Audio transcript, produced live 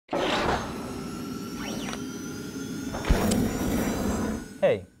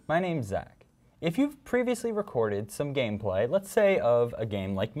my name's Zach. If you've previously recorded some gameplay, let's say of a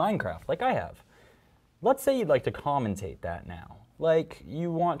game like Minecraft, like I have, let's say you'd like to commentate that now. Like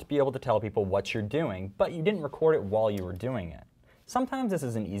you want to be able to tell people what you're doing, but you didn't record it while you were doing it. Sometimes this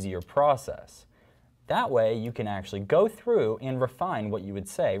is an easier process. That way you can actually go through and refine what you would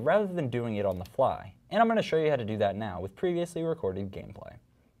say rather than doing it on the fly. And I'm going to show you how to do that now with previously recorded gameplay.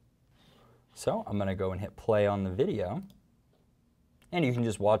 So I'm going to go and hit play on the video, and you can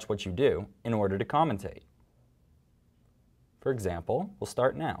just watch what you do in order to commentate. For example, we'll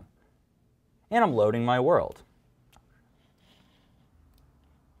start now. And I'm loading my world.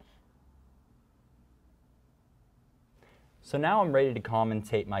 So now I'm ready to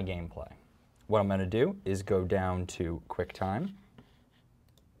commentate my gameplay. What I'm going to do is go down to QuickTime.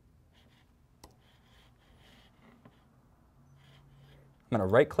 I'm going to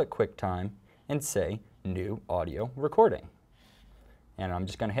right-click QuickTime and say New Audio Recording. And I'm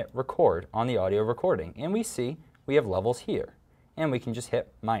just going to hit Record on the audio recording. And we see we have levels here. And we can just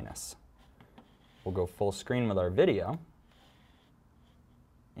hit minus. We'll go full screen with our video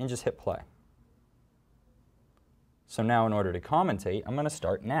and just hit play. So now in order to commentate, I'm going to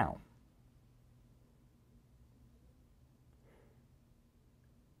start now.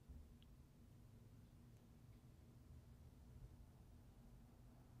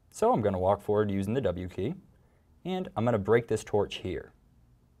 So I'm going to walk forward using the W key, and I'm going to break this torch here.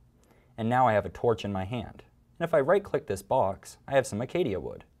 And now I have a torch in my hand. And if I right-click this box, I have some acacia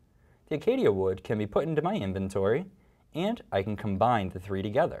wood. The acacia wood can be put into my inventory, and I can combine the three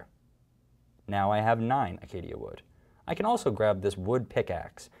together. Now I have 9 acacia wood. I can also grab this wood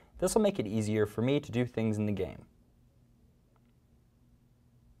pickaxe. This will make it easier for me to do things in the game.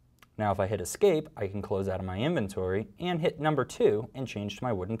 Now if I hit escape, I can close out of my inventory and hit number 2 and change to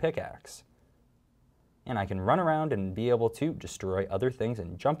my wooden pickaxe. And I can run around and be able to destroy other things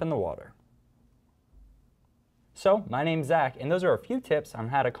and jump in the water. So, my name's Zach, and those are a few tips on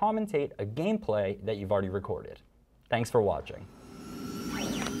how to commentate a gameplay that you've already recorded. Thanks for watching.